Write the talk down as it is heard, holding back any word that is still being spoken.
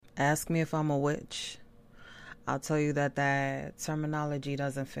Ask me if I'm a witch. I'll tell you that terminology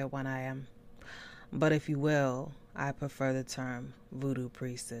doesn't fit when I am. But if you will, I prefer the term voodoo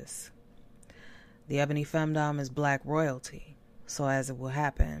priestess. The Ebony Femdom is black royalty. So as it will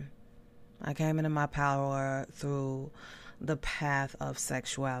happen, I came into my power through the path of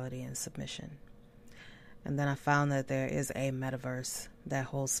sexuality and submission. And then I found that there is a metaverse that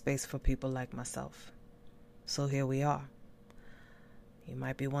holds space for people like myself. So here we are. You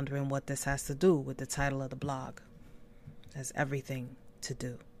might be wondering what this has to do with the title of the blog. It has everything to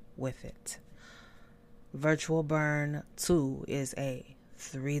do with it. Virtual Burn 2 is a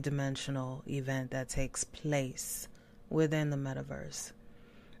 3-dimensional event that takes place within the metaverse.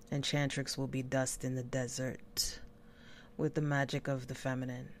 Enchantrix will be dust in the desert with the magic of the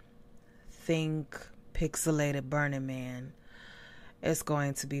feminine. Think pixelated Burning Man. It's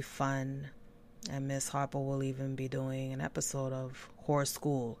going to be fun. And Miss Harper will even be doing an episode of Horror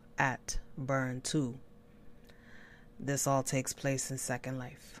School at Burn 2. This all takes place in Second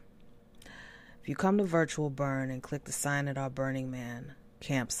Life. If you come to Virtual Burn and click the sign at our Burning Man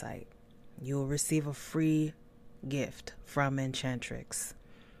campsite, you will receive a free gift from Enchantrix.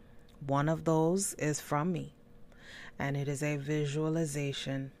 One of those is from me, and it is a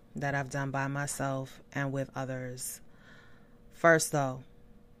visualization that I've done by myself and with others. First, though,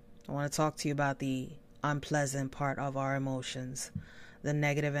 I want to talk to you about the unpleasant part of our emotions, the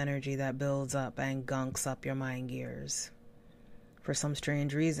negative energy that builds up and gunks up your mind gears. For some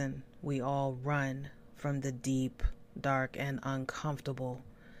strange reason, we all run from the deep, dark, and uncomfortable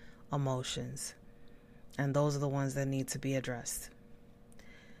emotions. And those are the ones that need to be addressed.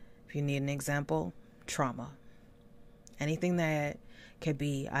 If you need an example, trauma. Anything that can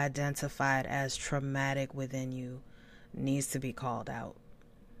be identified as traumatic within you needs to be called out.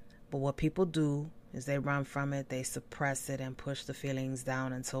 But what people do is they run from it, they suppress it, and push the feelings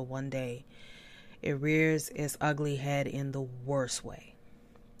down until one day it rears its ugly head in the worst way.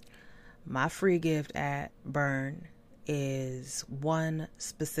 My free gift at Burn is one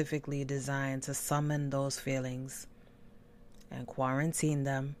specifically designed to summon those feelings and quarantine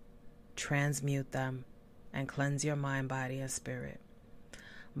them, transmute them, and cleanse your mind, body, and spirit.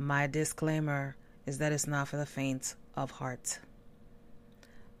 My disclaimer is that it's not for the faint of heart.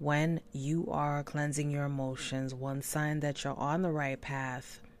 When you are cleansing your emotions, one sign that you're on the right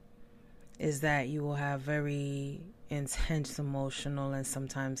path is that you will have very intense emotional and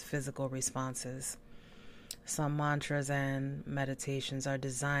sometimes physical responses. Some mantras and meditations are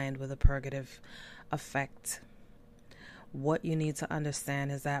designed with a purgative effect. What you need to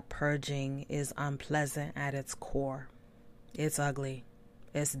understand is that purging is unpleasant at its core. It's ugly.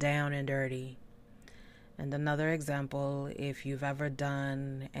 It's down and dirty. And another example, if you've ever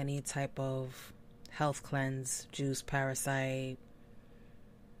done any type of health cleanse, juice parasite,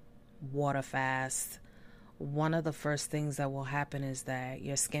 water fast, one of the first things that will happen is that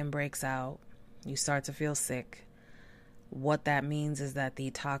your skin breaks out, you start to feel sick. What that means is that the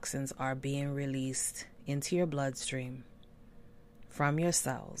toxins are being released into your bloodstream from your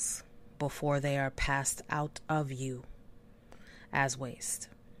cells before they are passed out of you as waste.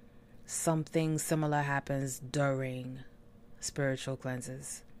 Something similar happens during spiritual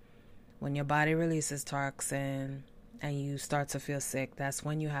cleanses. When your body releases toxin and you start to feel sick, that's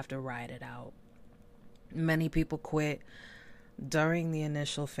when you have to ride it out. Many people quit during the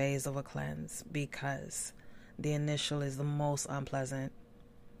initial phase of a cleanse because the initial is the most unpleasant.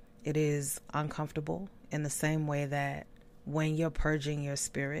 It is uncomfortable in the same way that when you're purging your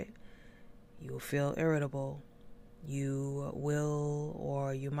spirit, you will feel irritable. You will,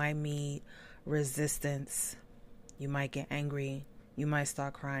 or you might meet resistance. You might get angry. You might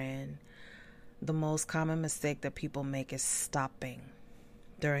start crying. The most common mistake that people make is stopping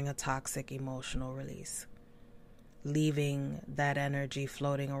during a toxic emotional release, leaving that energy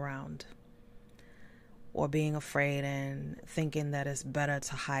floating around, or being afraid and thinking that it's better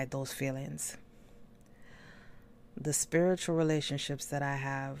to hide those feelings. The spiritual relationships that I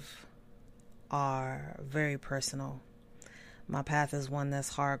have are very personal. My path is one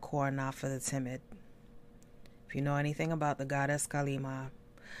that's hardcore, not for the timid. If you know anything about the goddess Kalima,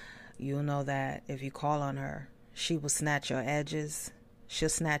 you'll know that if you call on her, she will snatch your edges, she'll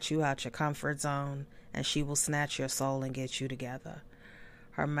snatch you out your comfort zone, and she will snatch your soul and get you together.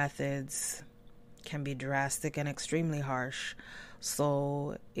 Her methods can be drastic and extremely harsh,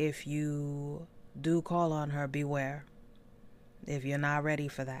 so if you do call on her, beware. If you're not ready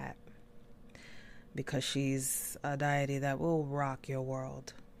for that, because she's a deity that will rock your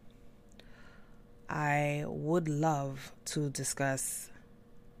world. I would love to discuss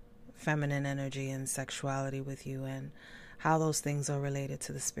feminine energy and sexuality with you and how those things are related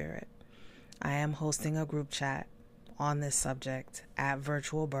to the spirit. I am hosting a group chat on this subject at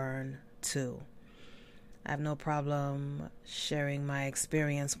Virtual Burn 2. I have no problem sharing my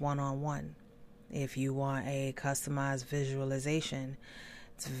experience one-on-one. If you want a customized visualization,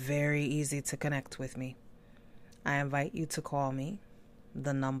 it's very easy to connect with me. I invite you to call me.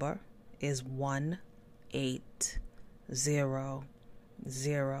 The number is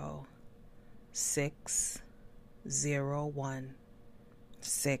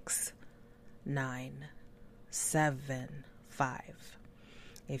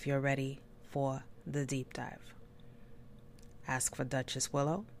if you're ready for the deep dive. Ask for Duchess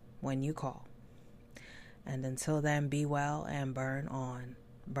Willow when you call. And until then, be well and burn on,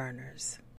 burners.